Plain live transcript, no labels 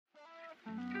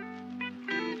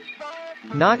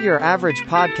Not Your Average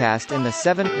Podcast in the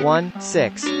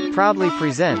 716 proudly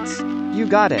presents You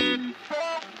Got It.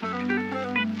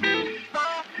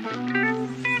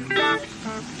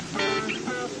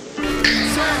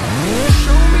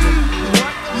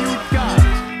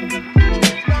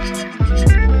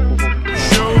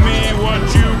 Show me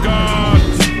what you got.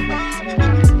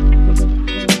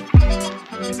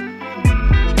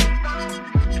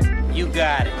 You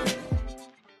got it.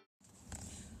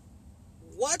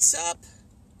 What's up,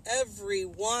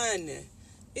 everyone?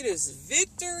 It is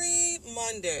Victory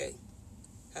Monday.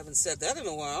 Haven't said that in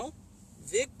a while.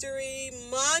 Victory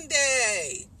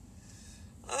Monday.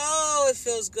 Oh, it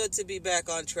feels good to be back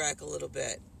on track a little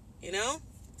bit. You know?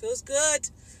 Feels good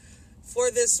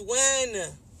for this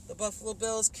win. The Buffalo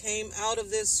Bills came out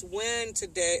of this win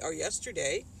today, or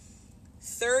yesterday,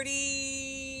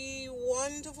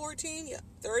 31-14? Yeah,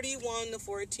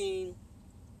 31-14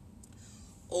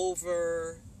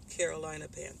 over Carolina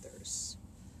Panthers.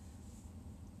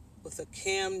 With a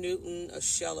Cam Newton, a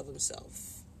shell of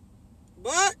himself.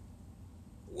 But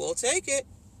we'll take it.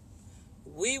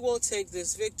 We will take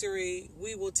this victory.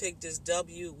 We will take this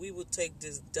W. We will take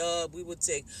this dub. We will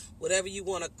take whatever you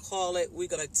want to call it. We're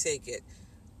going to take it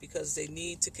because they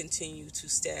need to continue to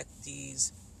stack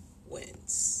these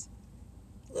wins.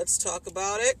 Let's talk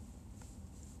about it.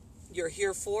 You're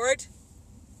here for it.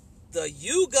 The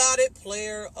You Got It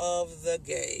player of the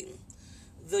game.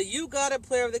 The You Got It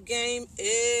player of the game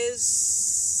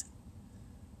is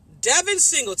Devin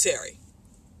Singletary.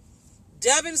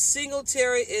 Devin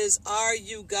Singletary is our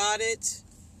You Got It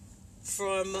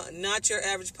from Not Your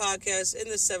Average Podcast in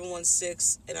the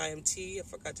 716 and IMT. I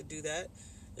forgot to do that.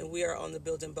 And we are on the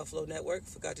Build in Buffalo Network.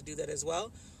 Forgot to do that as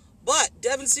well. But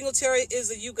Devin Singletary is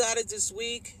the You Got It this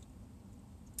week.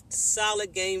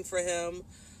 Solid game for him.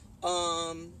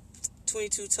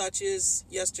 22 touches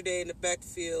yesterday in the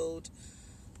backfield.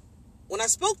 When I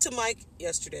spoke to Mike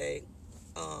yesterday,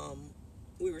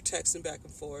 we were texting back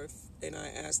and forth, and I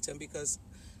asked him because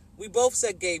we both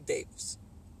said Gabe Davis.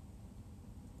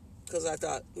 Because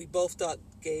we both thought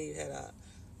Gabe had a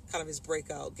kind of his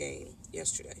breakout game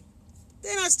yesterday.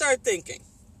 Then I started thinking.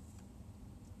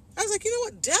 I was like, you know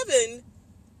what? Devin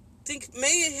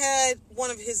may have had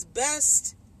one of his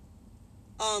best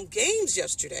games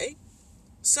yesterday.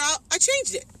 So I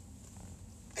changed it.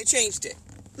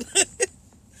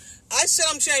 I said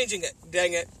I'm changing it.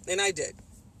 Dang it. And I did.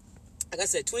 Like I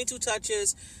said, 22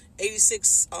 touches,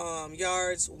 86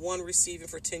 yards, one receiving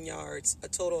for 10 yards, a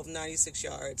total of 96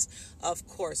 yards. Of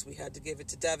course, we had to give it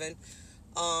to Devin.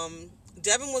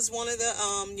 Devin was one of the,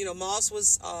 Moss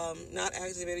was not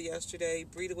activated yesterday.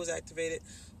 Breida was activated.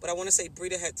 But I want to say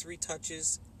Breida had 3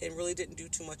 touches and really didn't do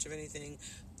too much of anything.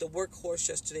 The workhorse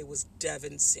yesterday was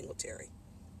Devin Singletary.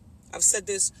 I've said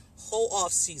this whole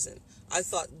off season. I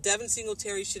thought Devin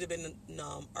Singletary should have been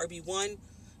RB1,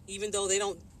 even though they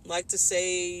don't like to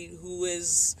say who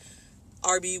is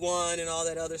RB1 and all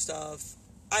that other stuff.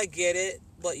 I get it,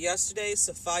 but yesterday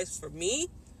sufficed for me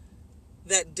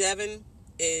that Devin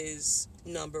is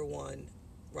number 1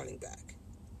 running back.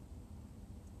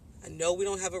 I know we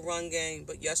don't have a run game,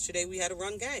 but yesterday we had a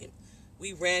run game.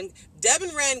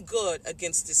 Devin ran good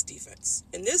against this defense,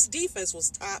 and this defense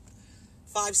was top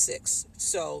 5-6.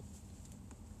 So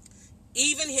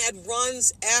even he had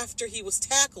runs after he was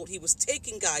tackled. He was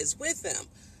taking guys with him.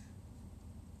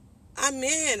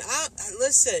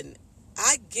 Listen,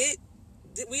 I get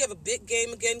that we have a big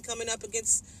game again coming up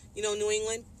against, New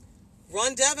England.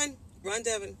 Run Devin.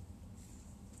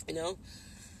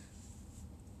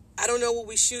 I don't know what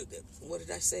we shoot. What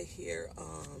did I say here?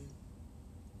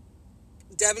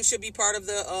 Devin should be part of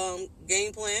the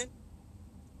game plan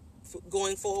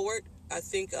going forward. I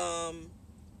think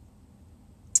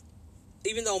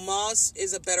even though Moss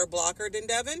is a better blocker than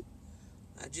Devin,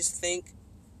 I just think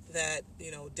that,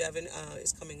 Devin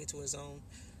is coming into his own.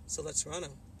 So let's run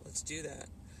him. Let's do that.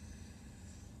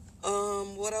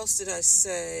 What else did I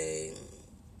say?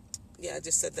 Yeah, I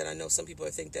just said that I know some people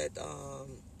think that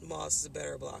Moss is a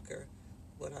better blocker,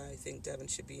 but I think Devin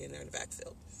should be in there in the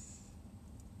backfield.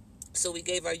 So we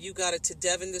gave our You Got It to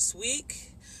Devin this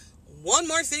week. One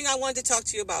more thing I wanted to talk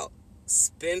to you about.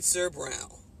 Spencer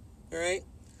Brown. All right?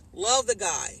 Love the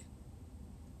guy.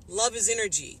 Love his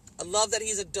energy. I love that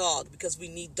he's a dog because we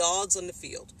need dogs on the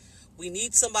field. We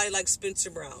need somebody like Spencer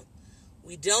Brown.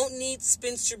 We don't need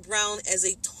Spencer Brown as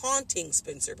a taunting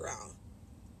Spencer Brown.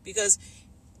 Because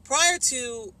prior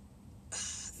to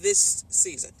this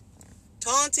season,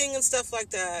 taunting and stuff like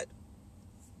that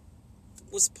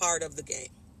was part of the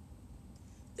game.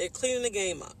 They're cleaning the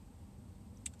game up.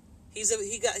 He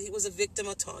was a victim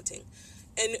of taunting.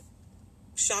 And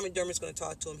Sean McDermott's going to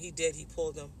talk to him. He did. He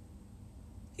pulled him.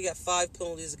 He got 5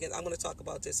 penalties against. I'm going to talk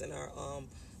about this in our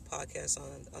podcast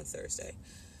on Thursday.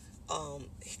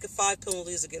 He got 5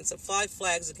 penalties against him, 5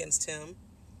 flags against him.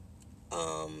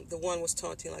 The one was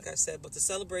taunting, like I said, but the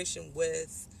celebration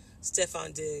with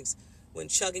Stefan Diggs when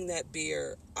chugging that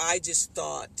beer, I just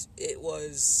thought it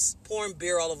was pouring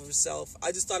beer all over himself.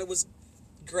 I just thought it was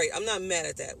great. I'm not mad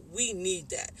at that. We need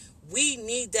that. We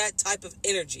need that type of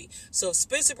energy. So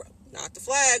Spencer, not the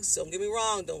flags, don't get me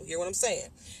wrong, don't hear what I'm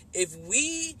saying. If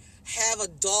we have a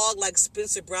dog like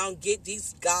Spencer Brown get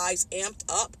these guys amped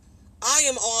up, I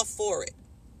am all for it.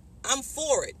 I'm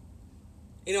for it.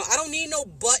 You know, I don't need no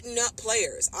button-up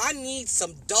players. I need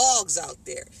some dogs out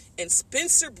there. And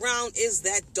Spencer Brown is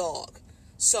that dog.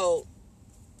 So,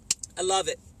 I love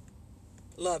it.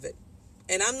 Love it.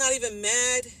 And I'm not even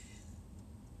mad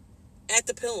at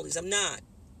the penalties. I'm not.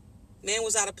 Man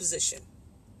was out of position.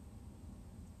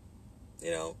 You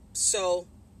know, so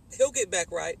he'll get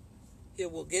back right. He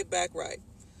will get back right.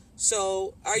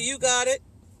 So, you got it.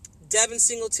 Devin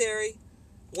Singletary,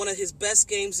 one of his best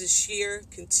games this year.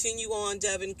 Continue on,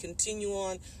 Devin. Continue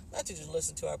on. Not to just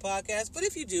listen to our podcast, but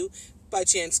if you do, by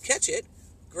chance, catch it.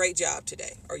 Great job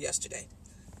today or yesterday.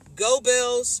 Go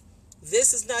Bills.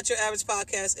 This is Not Your Average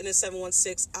Podcast in the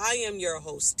 716. I am your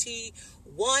host, T,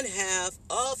 one half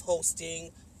of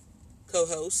hosting,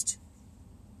 co-host,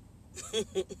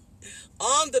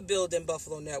 on the Build in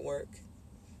Buffalo Network.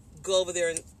 Go over there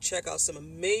and check out some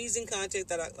amazing content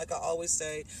that, like I always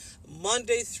say,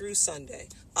 Monday through Sunday.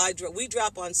 We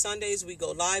drop on Sundays. We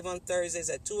go live on Thursdays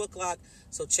at 2 o'clock,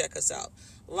 so check us out.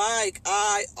 Like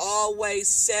I always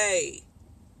say,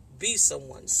 be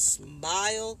someone's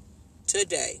smile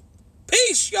today.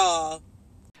 Peace, y'all.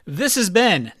 This has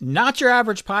been Not Your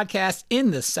Average Podcast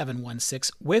in the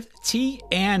 716 with T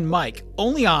and Mike,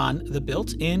 only on the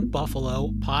Built-in Buffalo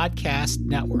Podcast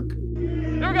Network.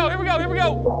 Here we go.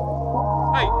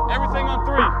 Hey, everything on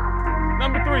 3.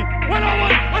 Number 3. 1 on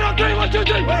 1. 1 on 3. 1, 2,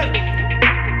 3.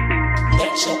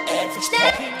 Not your average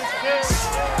podcast.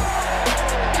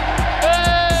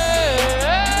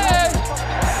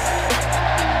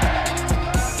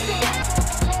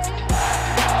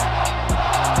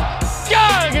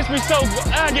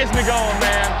 That gets me going,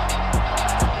 man.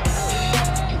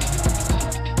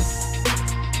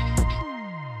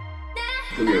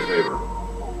 Do me a favor.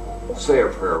 Say a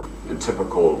prayer in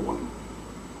typical one.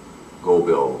 Go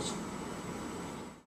Bills.